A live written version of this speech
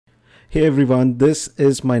Hey everyone, this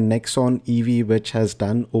is my Nexon EV which has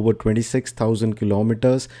done over 26,000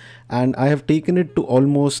 kilometers, and I have taken it to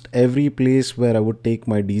almost every place where I would take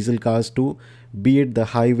my diesel cars to, be it the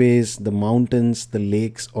highways, the mountains, the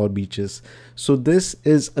lakes or beaches. So this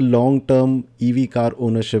is a long-term EV car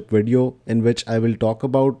ownership video in which I will talk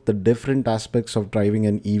about the different aspects of driving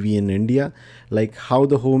an EV in India, like how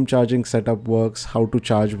the home charging setup works, how to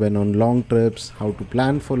charge when on long trips, how to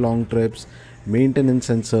plan for long trips,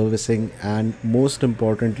 maintenance and servicing, and most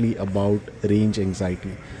importantly about range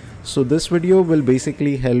anxiety. So this video will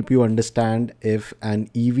basically help you understand if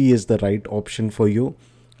an EV is the right option for you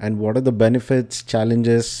and what are the benefits,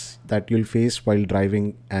 challenges that you'll face while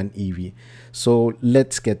driving an EV. So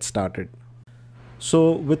let's get started.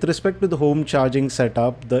 So with respect to the home charging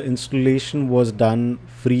setup, the installation was done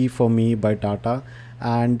free for me by Tata,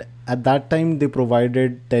 and at that time they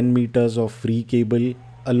provided 10 meters of free cable.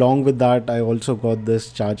 Along with that, I also got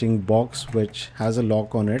this charging box which has a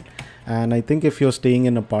lock on it, and I think if you're staying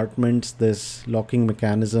in apartments, this locking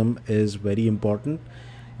mechanism is very important.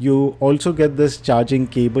 You also get this charging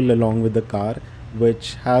cable along with the car,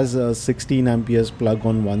 which has a 16 amperes plug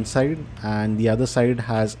on one side, and the other side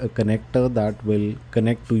has a connector that will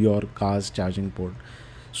connect to your car's charging port.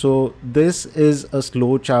 So this is a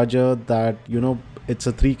slow charger that, it's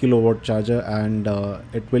a 3 kilowatt charger, and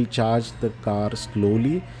it will charge the car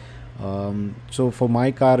slowly. So for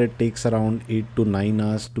my car it takes around 8 to 9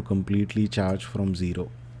 hours to completely charge from zero.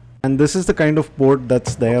 And this is the kind of port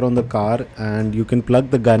that's there on the car, and you can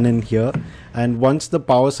plug the gun in here, and once the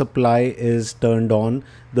power supply is turned on,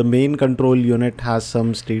 the main control unit has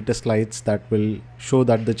some status lights that will show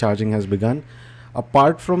that the charging has begun.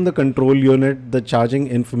 Apart from the control unit, the charging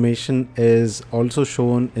information is also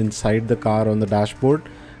shown inside the car on the dashboard,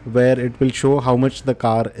 where it will show how much the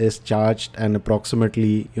car is charged and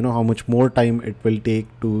approximately how much more time it will take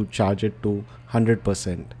to charge it to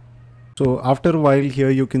 100%. So after a while here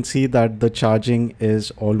you can see that the charging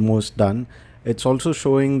is almost done. It's also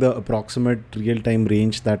showing the approximate real-time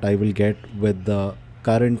range that I will get with the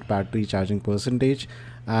current battery charging percentage,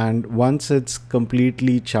 and once it's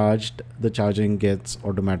completely charged, the charging gets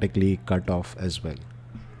automatically cut off as well.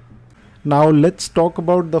 Now let's talk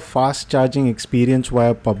about the fast charging experience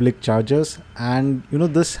via public chargers, and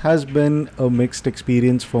this has been a mixed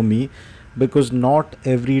experience for me because not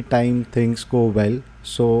every time things go well.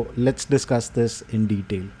 So let's discuss this in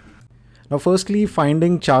detail. Now firstly,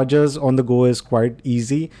 finding chargers on the go is quite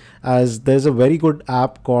easy, as there's a very good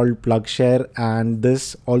app called PlugShare, and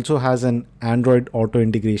this also has an Android Auto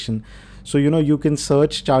integration. So you can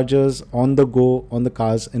search chargers on the go on the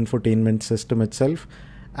car's infotainment system itself,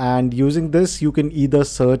 and using this you can either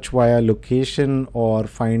search via location or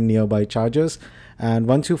find nearby chargers. And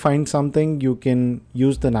once you find something, you can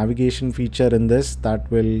use the navigation feature in this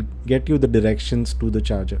that will get you the directions to the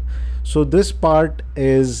charger. So this part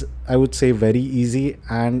is, I would say, very easy,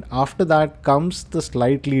 and after that comes the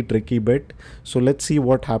slightly tricky bit. So let's see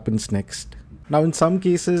what happens next. Now in some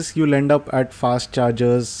cases you'll end up at fast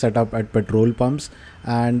chargers set up at petrol pumps,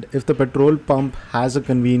 and if the petrol pump has a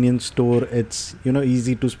convenience store, it's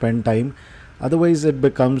easy to spend time. Otherwise it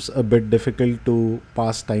becomes a bit difficult to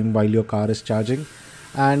pass time while your car is charging,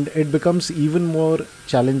 and it becomes even more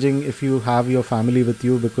challenging if you have your family with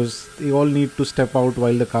you, because they all need to step out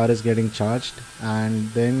while the car is getting charged, and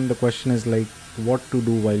then the question is like what to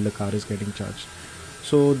do while the car is getting charged.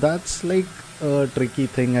 So that's like a tricky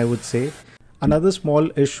thing, I would say. Another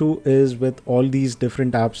small issue is with all these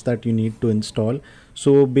different apps that you need to install.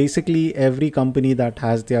 So basically every company that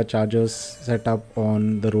has their chargers set up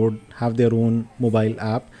on the road have their own mobile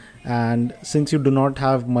app, and since you do not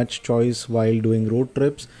have much choice while doing road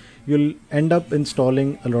trips, you'll end up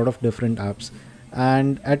installing a lot of different apps.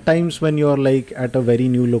 And at times when you're like at a very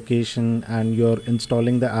new location and you're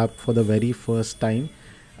installing the app for the very first time,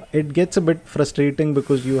 it gets a bit frustrating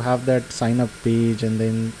because you have that sign up page, and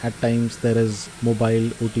then at times there is mobile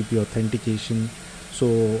OTP authentication. So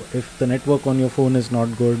if the network on your phone is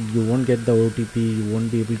not good, you won't get the OTP, you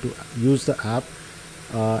won't be able to use the app,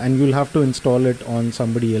 and you'll have to install it on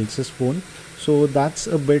somebody else's phone. So that's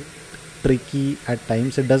a bit tricky at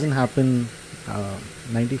times. It doesn't happen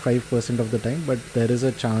 95% of the time, but there is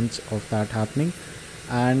a chance of that happening.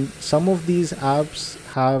 And some of these apps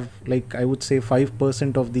have, like, I would say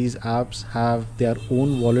 5% of these apps have their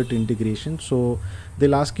own wallet integration. So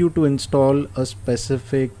they'll ask you to install a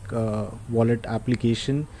specific wallet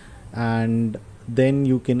application, and then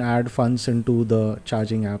you can add funds into the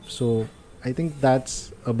charging app. So I think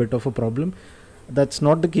that's a bit of a problem. That's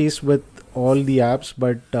not the case with all the apps,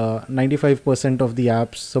 but 95% of the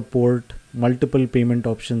apps support multiple payment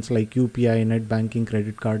options like UPI, net banking,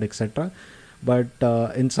 credit card, etc. But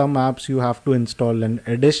in some apps you have to install an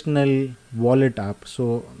additional wallet app,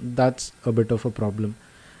 so that's a bit of a problem.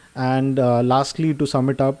 And lastly, to sum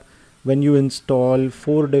it up, when you install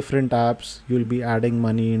 4 different apps, you'll be adding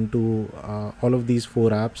money into all of these 4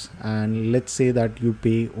 apps, and let's say that you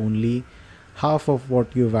pay only half of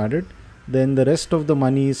what you've added, then the rest of the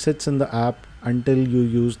money sits in the app until you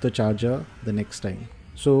use the charger the next time.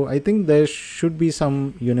 So I think there should be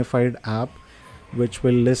some unified app which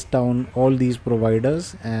will list down all these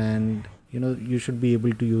providers, and you should be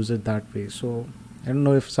able to use it that way. So I don't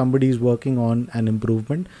know if somebody is working on an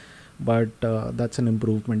improvement, but that's an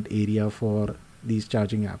improvement area for these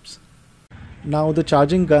charging apps. Now the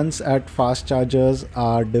charging guns at fast chargers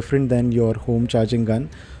are different than your home charging gun.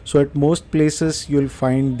 So at most places you'll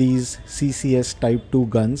find these CCS type 2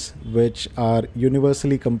 guns which are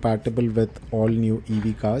universally compatible with all new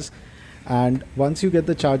EV cars. And once you get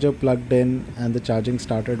the charger plugged in and the charging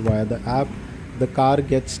started via the app, the car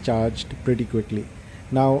gets charged pretty quickly.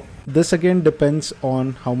 Now this again depends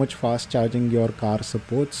on how much fast charging your car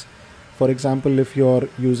supports. For example, if you're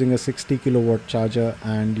using a 60 kilowatt charger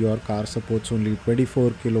and your car supports only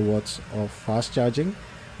 24 kilowatts of fast charging,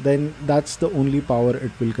 then that's the only power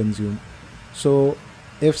it will consume. So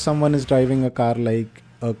if someone is driving a car like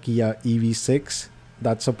a Kia EV6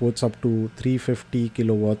 that supports up to 350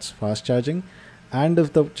 kilowatts fast charging, and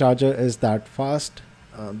if the charger is that fast,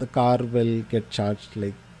 the car will get charged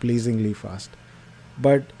like blazingly fast.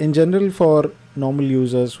 But in general, for normal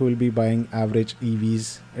users who will be buying average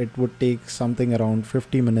EVs, it would take something around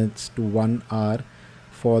 50 minutes to 1 hour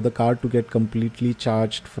for the car to get completely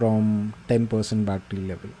charged from 10% battery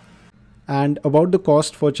level. And about the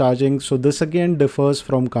cost for charging, so this again differs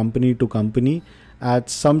from company to company. At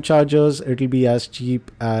some chargers it will be as cheap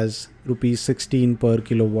as rupees 16 per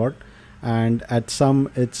kilowatt, and at some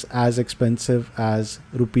it's as expensive as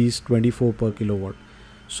rupees 24 per kilowatt.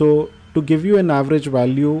 So to give you an average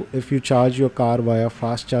value, if you charge your car via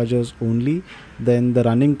fast chargers only, then the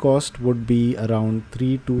running cost would be around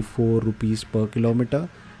 3 to 4 rupees per kilometer.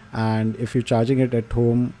 And if you're charging it at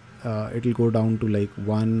home, it'll go down to like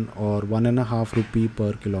 1 or 1.5 rupee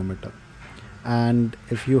per kilometer. And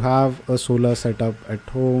if you have a solar setup at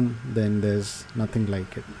home, then there's nothing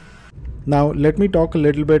like it. Now let me talk a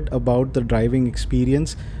little bit about the driving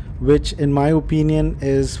experience, which in my opinion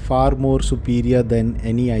is far more superior than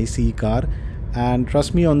any ICE car. And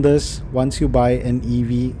trust me on this, once you buy an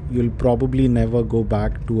EV, you'll probably never go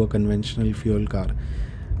back to a conventional fuel car.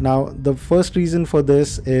 Now the first reason for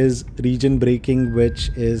this is region braking, which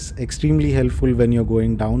is extremely helpful when you're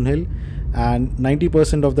going downhill, and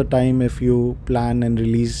 90% of the time if you plan and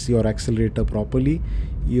release your accelerator properly,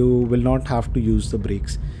 you will not have to use the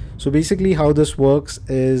brakes. So basically how this works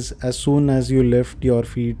is, as soon as you lift your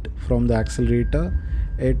feet from the accelerator,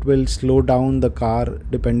 it will slow down the car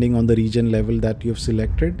depending on the region level that you've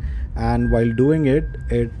selected, and while doing it,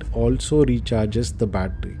 it also recharges the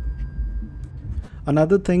battery.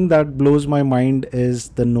 Another thing that blows my mind is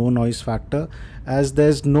the no noise factor. As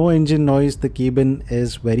there's no engine noise, the cabin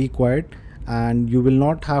is very quiet, and you will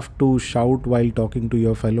not have to shout while talking to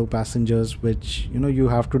your fellow passengers, which you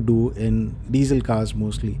have to do in diesel cars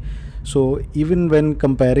mostly. So even when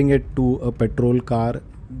comparing it to a petrol car,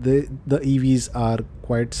 the EVs are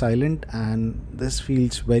quite silent, and this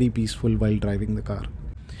feels very peaceful while driving the car.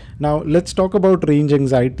 Now let's talk about range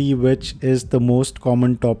anxiety, which is the most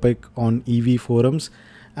common topic on EV forums.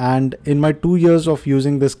 And in my 2 years of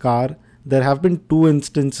using this car, there have been 2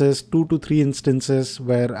 to 3 instances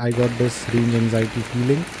where I got this range anxiety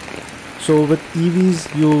feeling. So with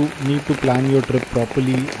EVs, you need to plan your trip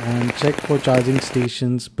properly and check for charging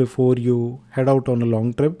stations before you head out on a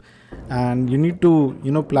long trip, and you need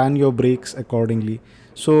to plan your brakes accordingly.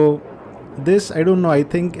 So this, I don't know, I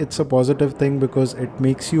think it's a positive thing because it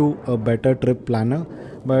makes you a better trip planner.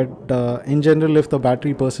 But in general, if the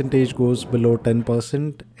battery percentage goes below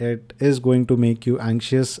 10%, it is going to make you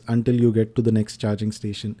anxious until you get to the next charging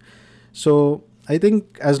station. So I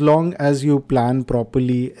think as long as you plan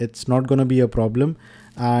properly, it's not going to be a problem.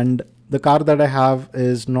 And the car that I have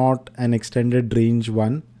is not an extended range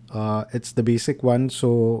one. It's the basic one.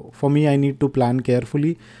 So for me, I need to plan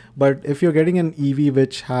carefully. But if you're getting an EV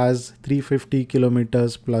which has 350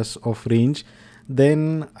 kilometers plus of range,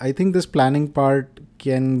 then I think this planning part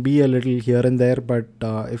can be a little here and there. But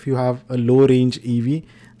if you have a low range EV,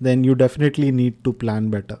 then you definitely need to plan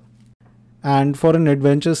better. And for an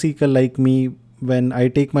adventure seeker like me, when I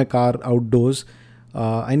take my car outdoors,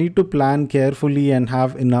 I need to plan carefully and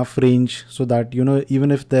have enough range so that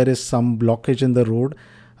even if there is some blockage in the road,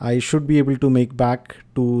 I should be able to make back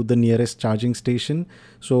to the nearest charging station.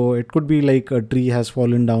 So it could be like a tree has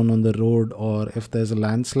fallen down on the road, or if there's a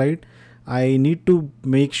landslide, I need to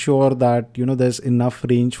make sure that there's enough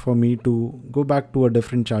range for me to go back to a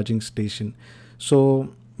different charging station. So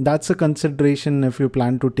that's a consideration if you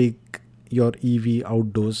plan to take your EV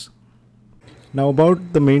outdoors. Now,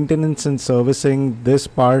 about the maintenance and servicing, this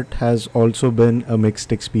part has also been a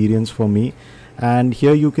mixed experience for me. And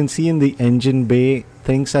here you can see in the engine bay,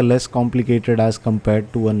 things are less complicated as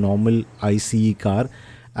compared to a normal ICE car.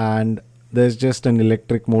 And there's just an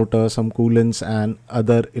electric motor, some coolants, and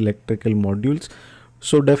other electrical modules.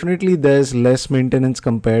 So definitely there's less maintenance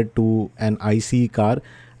compared to an ICE car,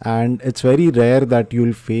 and it's very rare that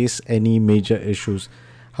you'll face any major issues.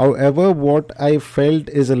 However, what I felt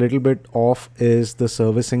is a little bit off is the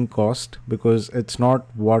servicing cost, because it's not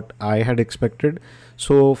what I had expected.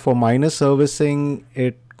 So for minor servicing,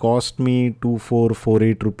 it cost me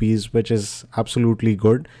 2448 rupees, which is absolutely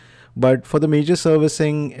good. But for the major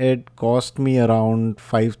servicing, it cost me around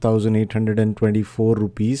 5824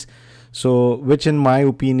 rupees. So, which in my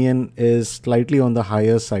opinion is slightly on the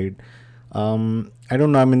higher side. I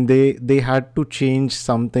don't know. I mean, they had to change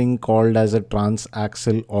something called as a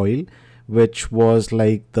transaxle oil, which was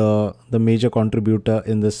like the major contributor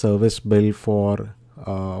in the service bill for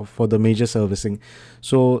the major servicing.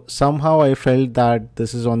 So somehow I felt that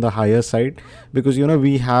this is on the higher side, because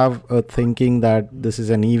we have a thinking that this is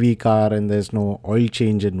an EV car and there's no oil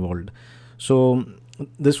change involved. So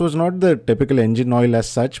this was not the typical engine oil as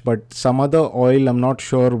such, but some other oil. I'm not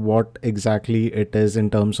sure what exactly it is in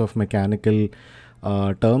terms of mechanical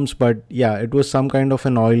terms, but yeah, it was some kind of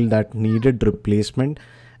an oil that needed replacement.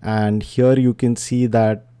 And here you can see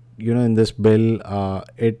that in this bill,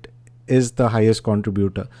 it is the highest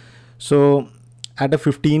contributor. So at a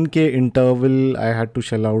 15k interval, I had to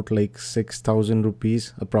shell out like 6,000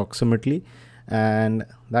 rupees approximately, and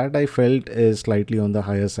that I felt is slightly on the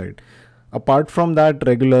higher side. Apart from that,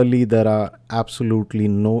 regularly there are absolutely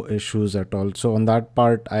no issues at all. So on that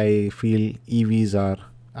part, I feel EVs are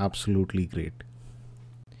absolutely great.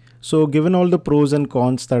 So given all the pros and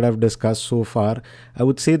cons that I've discussed so far, I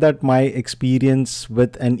would say that my experience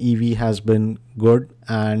with an EV has been good,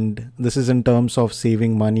 and this is in terms of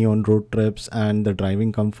saving money on road trips and the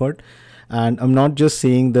driving comfort. And I'm not just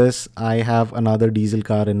saying this, I have another diesel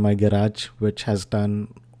car in my garage which has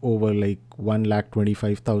done over like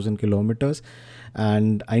 1,25,000 kilometers,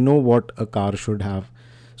 and I know what a car should have.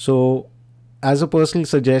 So as a personal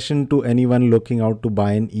suggestion to anyone looking out to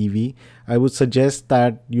buy an EV, I would suggest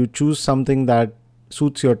that you choose something that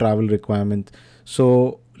suits your travel requirements.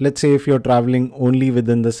 So let's say if you're traveling only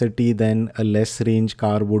within the city, then a less range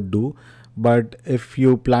car would do. But if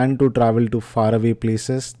you plan to travel to faraway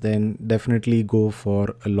places, then definitely go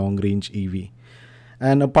for a long range EV.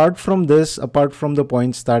 And apart from this, apart from the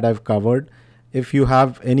points that I've covered, if you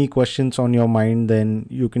have any questions on your mind, then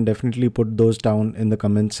you can definitely put those down in the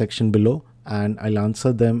comment section below, and I'll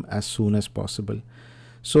answer them as soon as possible.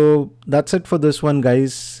 So that's it for this one,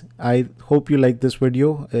 guys. I hope you like this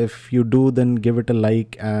video. If you do, then give it a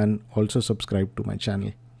like and also subscribe to my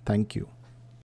channel. Thank you.